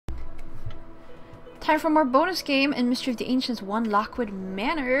Time for more bonus game in Mystery of the Ancients 1 Lockwood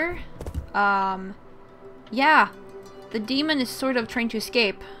Manor. Yeah. The demon is sort of trying to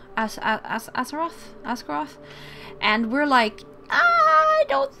escape. Askaroth? And we're like, I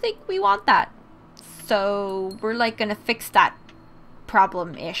don't think we want that. So we're like gonna fix that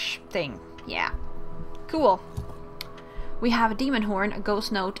problem-ish thing. Yeah. Cool. We have a demon horn, a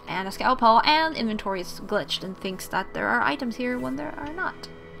ghost note, and a scalpel, and inventory is glitched and thinks that there are items here when there are not.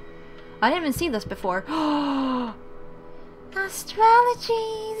 I didn't even see this before.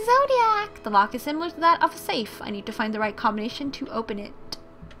 Astrology! Zodiac! The lock is similar to that of a safe. I need to find the right combination to open it.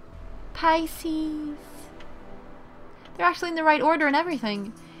 Pisces. They're actually in the right order and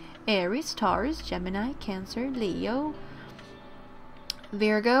everything. Aries, Taurus, Gemini, Cancer, Leo,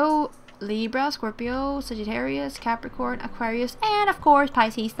 Virgo, Libra, Scorpio, Sagittarius, Capricorn, Aquarius, and of course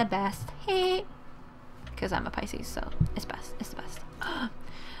Pisces, the best. Hey, because I'm a Pisces, so it's best. It's the best.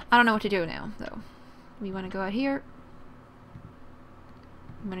 I don't know what to do now, though. We want to go out here.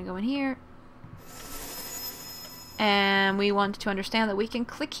 I'm going to go in here. And we want to understand that we can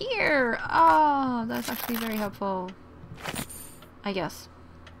click here. Oh, that's actually very helpful. I guess.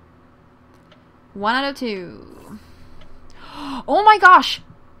 1 out of 2. Oh my gosh!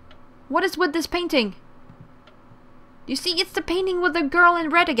 What is with this painting? You see, it's the painting with the girl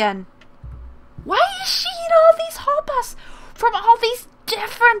in red again. Why is she in all these hopas? From all these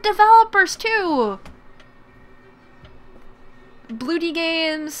different developers too. Bloody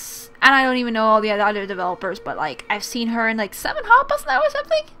Games, and I don't even know all the other developers, but like I've seen her in like 7 hopas now or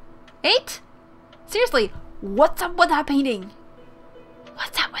something. 8? Seriously, what's up with that painting?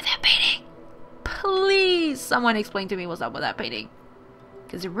 What's up with that painting? Please, someone explain to me what's up with that painting.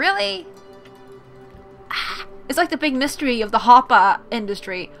 Because really, it's like the big mystery of the hopa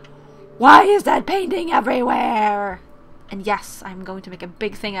industry. Why is that painting everywhere? And yes, I'm going to make a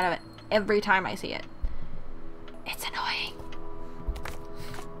big thing out of it every time I see it. It's annoying.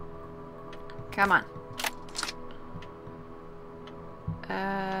 Come on.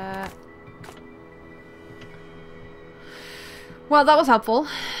 Well, that was helpful.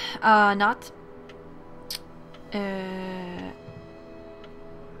 Not.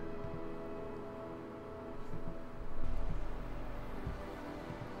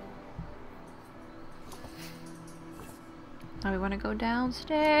 Now we want to go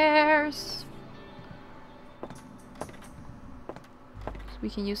downstairs. So we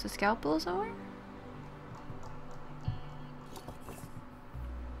can use the scalpel somewhere?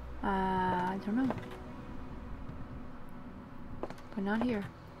 I don't know. But not here.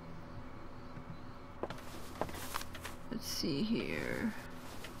 Let's see here.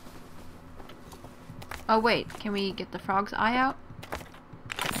 Oh wait, can we get the frog's eye out?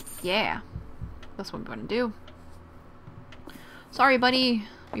 Yeah. That's what we're gonna do. Sorry buddy,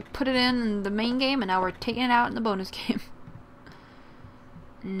 we put it in the main game and now we're taking it out in the bonus game.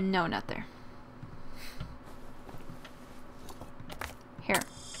 No, not there. Here.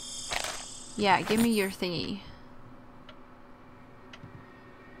 Yeah, give me your thingy.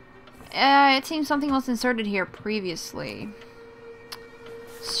 It seems something was inserted here previously.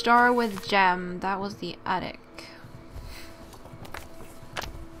 Star with gem. That was the attic.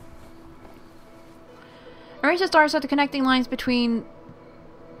 Arrange the stars so the connecting lines between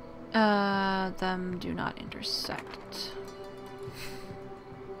them do not intersect.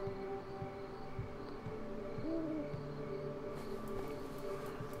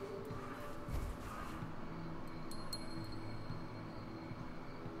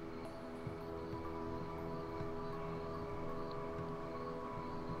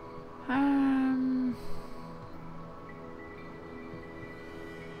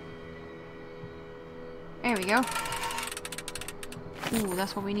 There we go. Ooh,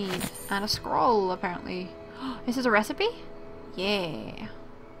 that's what we need. And a scroll, apparently. This is a recipe? Yeah.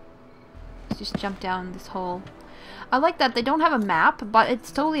 Let's just jump down this hole. I like that they don't have a map, but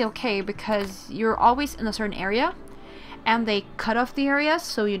it's totally okay because you're always in a certain area. And they cut off the areas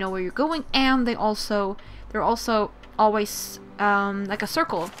so you know where you're going. And they're also always like a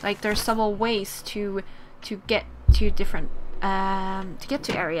circle. Like there's several ways to get to different to get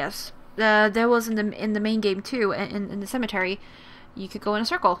to areas. There was in the main game too, in the cemetery, you could go in a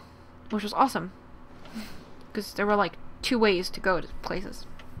circle, which was awesome, because there were like 2 ways to go to places.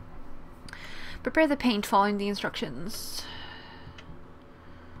 Prepare the paint following the instructions.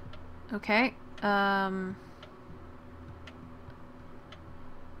 Okay.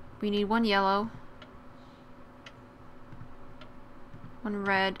 We need 1 yellow, 1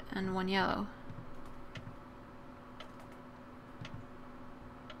 red, and 1 yellow.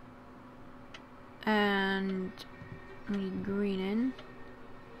 And we need green in.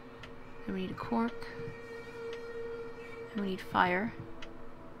 Then we need a cork. And we need fire.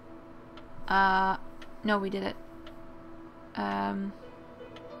 No, we did it.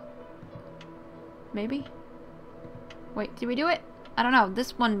 Maybe? Wait, did we do it? I don't know.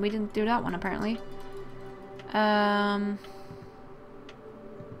 This one, we didn't do that one, apparently.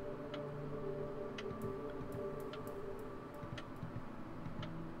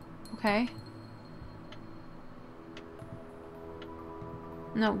 Okay.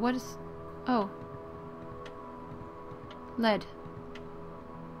 No, what is... Oh. Lead.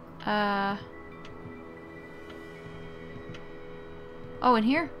 Oh, in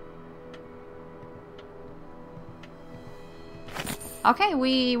here? Okay,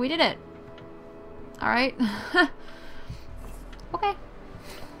 we did it. Alright. Okay.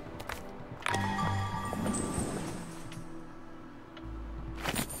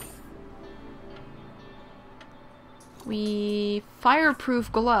 We...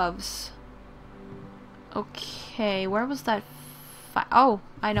 Fireproof gloves. Okay, where was that oh,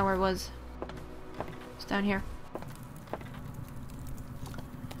 I know where it was. It's down here.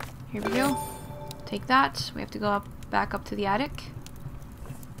 Here we go. Take that. We have to go up, back up to the attic.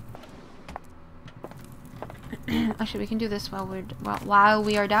 Actually, we can do this while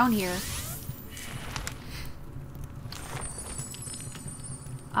we are down here.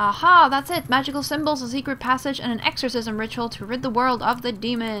 Aha, that's it. Magical symbols, a secret passage, and an exorcism ritual to rid the world of the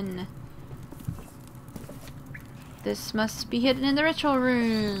demon. This must be hidden in the ritual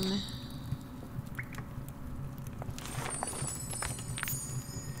room.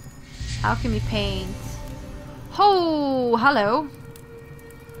 Alchemy paint. Oh, hello.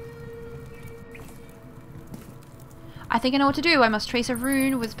 I think I know what to do. I must trace a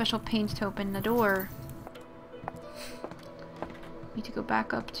rune with special paint to open the door. Need to go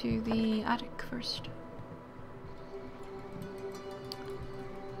back up to the attic first.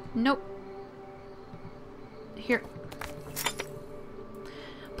 Nope. Here.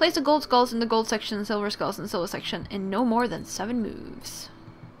 Place the gold skulls in the gold section and silver skulls in the silver section in no more than 7 moves.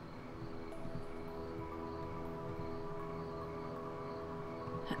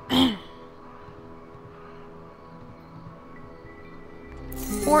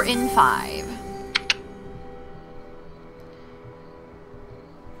 Or in 5.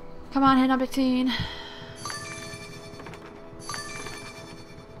 Come on, Hannah 15. I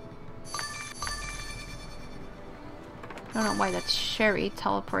don't know why that sherry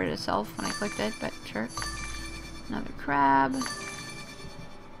teleported itself when I clicked it, but sure. Another crab.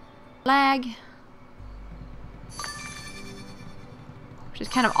 Lag. Which is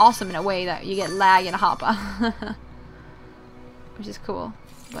kind of awesome in a way that you get lag in a hoppa. Which is cool.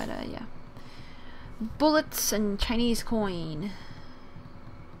 But yeah. Bullets and Chinese coin.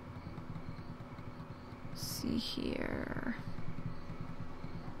 Let's see here.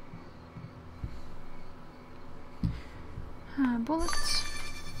 Bullets.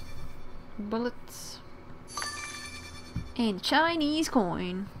 Bullets. And Chinese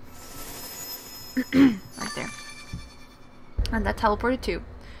coin. Right there. And that teleported too.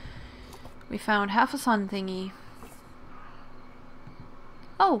 We found half a sun thingy.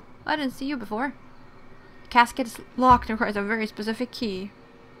 Oh, I didn't see you before. Casket is locked and requires a very specific key.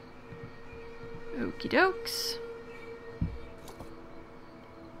 Okie dokes.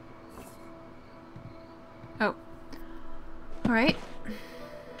 Oh. Alright.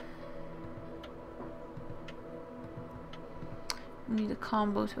 We need a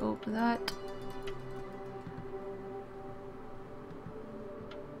combo to open that.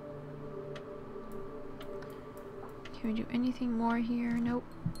 Can we do anything more here? Nope.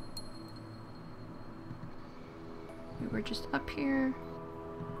 We were just up here.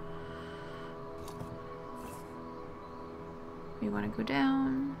 We want to go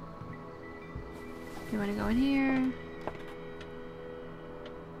down. We want to go in here.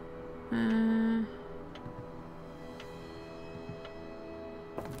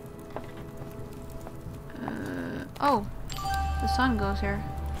 Oh, the sun goes here.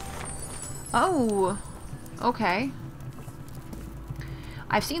 Oh, okay.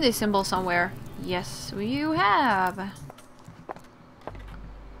 I've seen this symbol somewhere. Yes, you have.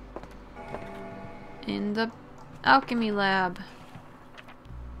 In the alchemy lab.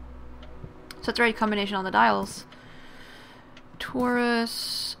 So it's the right combination on the dials.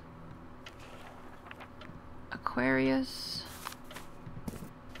 Taurus. Aquarius.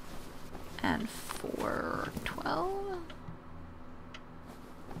 And 412.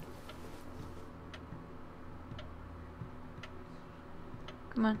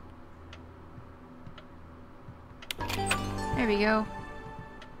 Come on. There we go.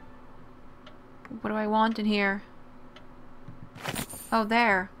 What do I want in here? Oh,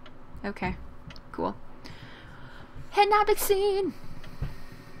 there. Okay. Cool. Hypnotic scene!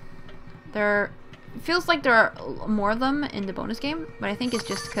 It feels like there are more of them in the bonus game, but I think it's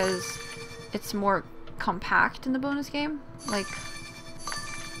just because it's more compact in the bonus game. Like,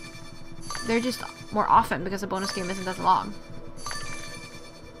 they're just more often because the bonus game isn't as long.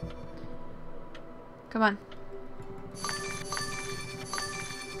 Come on.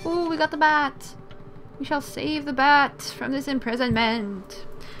 Ooh, we got the bat! We shall save the bat from this imprisonment.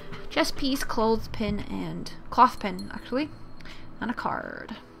 Chest piece, clothespin, and clothpin, actually, and a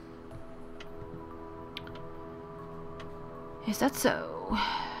card. Is that so?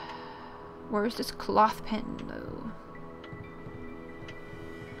 Where's this clothpin, though?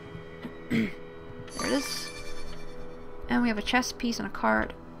 There it is. And we have a chest piece and a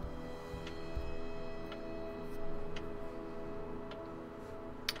card.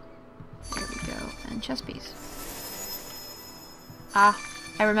 There we go. And chest piece. Ah,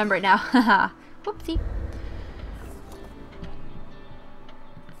 I remember it now. Haha. Whoopsie.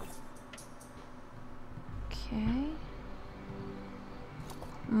 Okay.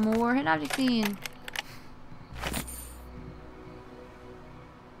 More hit object scene.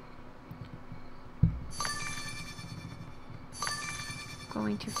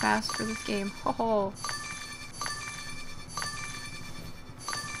 Going too fast for this game. Ho ho.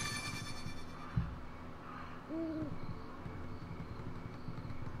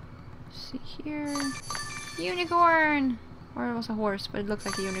 See here. Unicorn! Or it was a horse, but it looks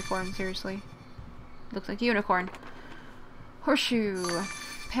like a unicorn, seriously. Looks like a unicorn. Horseshoe.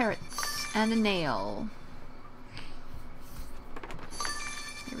 Parrots. And a nail.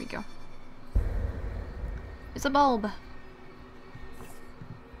 Here we go. It's a bulb.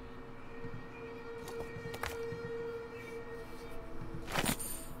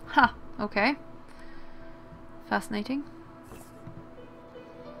 Ha! Okay. Fascinating.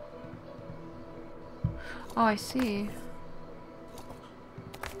 Oh, I see.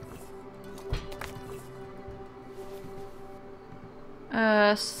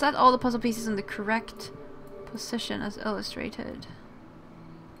 Set all the puzzle pieces in the correct position as illustrated.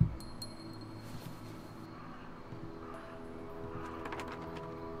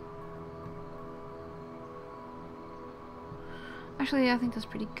 Actually, I think that's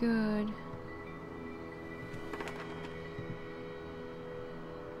pretty good.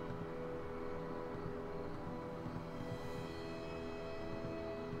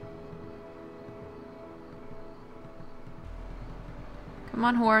 Come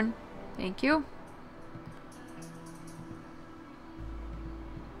on, horn. Thank you.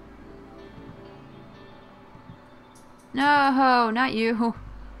 No, not you.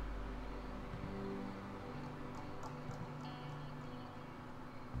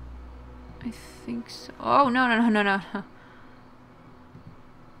 I think so. Oh, no.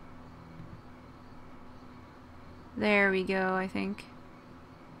 There we go, I think.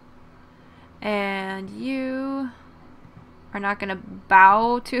 And you are not gonna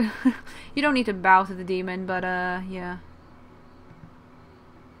bow to... You don't need to bow to the demon, but yeah.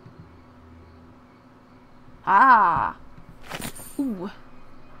 Ah! Ooh.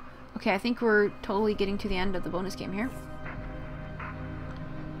 Okay, I think we're totally getting to the end of the bonus game here.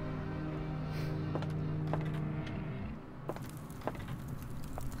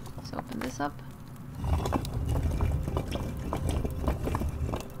 Let's open this up.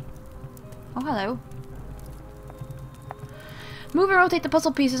 Oh, hello. Move and rotate the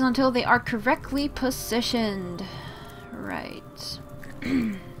puzzle pieces until they are correctly positioned. Right.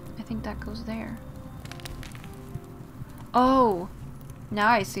 I think that goes there. Oh! Now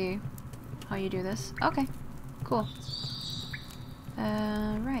I see how you do this. Okay. Cool.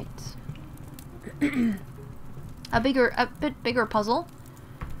 Right. A bit bigger puzzle.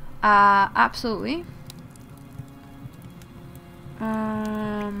 Absolutely.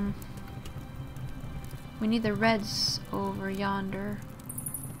 We need the reds over yonder.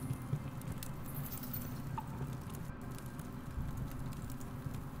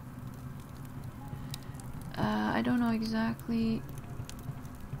 I don't know exactly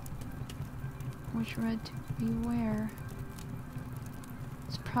which red to be where.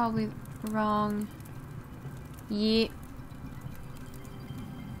 It's probably wrong. Yeah.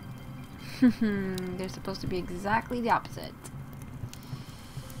 They're supposed to be exactly the opposite.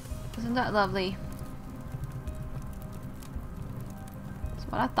 Isn't that lovely? That's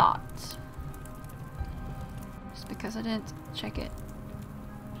what I thought. Just because I didn't check it.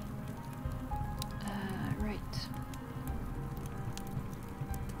 Right.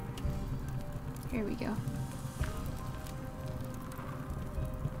 Here we go.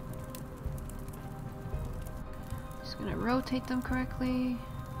 Just gonna rotate them correctly.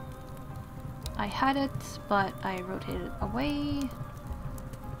 I had it, but I rotated it away.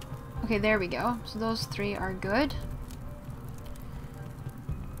 Okay, there we go. So those 3 are good.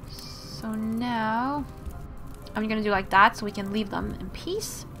 So now I'm gonna do like that so we can leave them in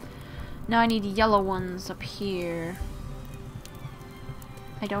peace. Now I need yellow ones up here.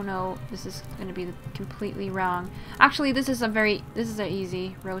 I don't know. This is gonna be completely wrong. Actually, this is an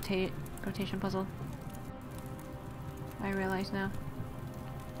easy rotation puzzle. I realize now.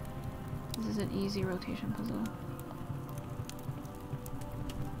 This is an easy rotation puzzle.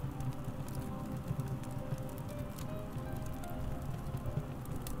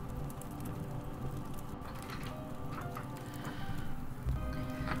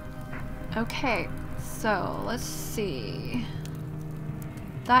 Okay, so let's see.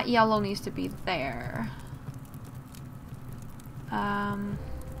 That yellow needs to be there.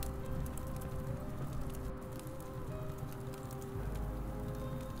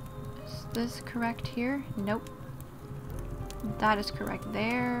 Is this correct here? Nope. That is correct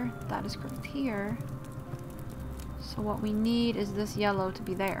there. That is correct here. So what we need is this yellow to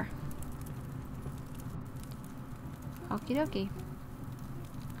be there. Okie dokie.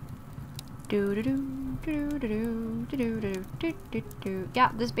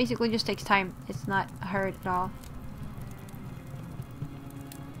 Yeah, this basically just takes time. It's not hard at all.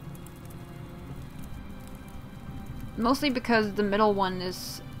 Mostly because the middle one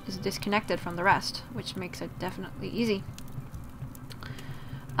is disconnected from the rest, which makes it definitely easy.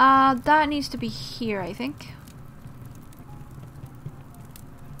 That needs to be here, I think.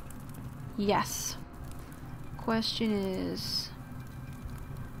 Yes. Question is...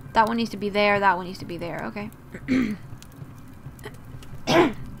 that one needs to be there, that one needs to be there, okay.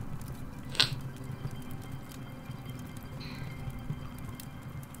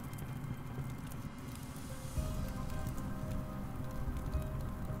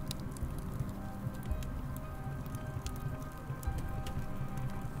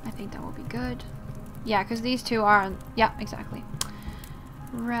 I think that will be good. Yeah, because these 2 are... yeah, exactly.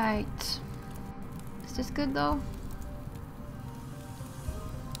 Right. Is this good though?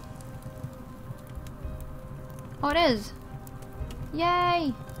 Oh, it is!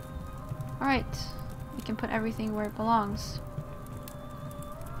 Yay! Alright. We can put everything where it belongs.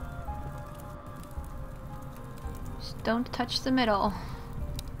 Just don't touch the middle.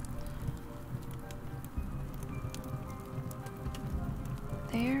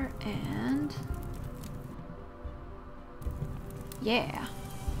 There and... yeah!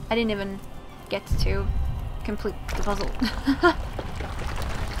 I didn't even get to complete the puzzle.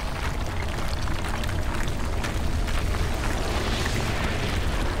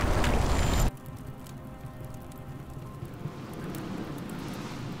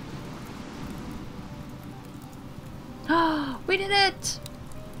 We did it!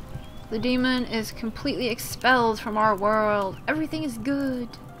 The demon is completely expelled from our world. Everything is good.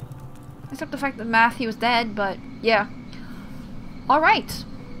 Except the fact that Matthew was dead, but yeah. Alright.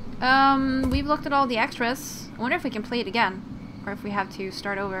 We've looked at all the extras. I wonder if we can play it again. Or if we have to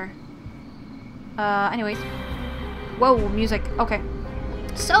start over. Anyways. Whoa, music. Okay.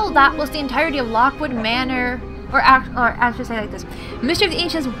 So that was the entirety of Lockwood Manor. Or I should say like this. Mystery of the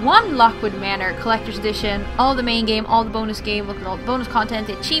Ancients 1 Lockwood Manor Collector's Edition. All the main game, all the bonus game, look at all the bonus content,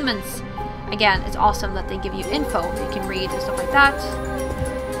 the achievements. Again, it's awesome that they give you info that you can read and stuff like that.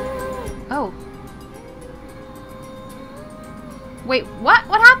 Oh. Wait, what?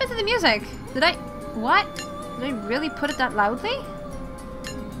 What happened to the music? Did I... what? Did I really put it that loudly?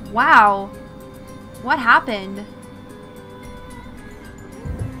 Wow. What happened?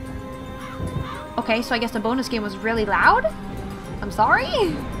 Okay, so I guess the bonus game was really loud? I'm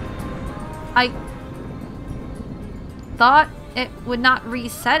sorry? I thought it would not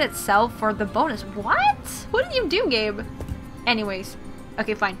reset itself for the bonus. What? What did you do, Gabe? Anyways.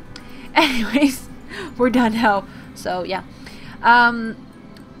 Okay, fine. Anyways, we're done now. So, yeah.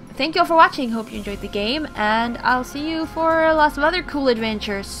 Thank you all for watching. Hope you enjoyed the game. And I'll see you for lots of other cool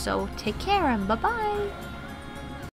adventures. So, take care and bye-bye.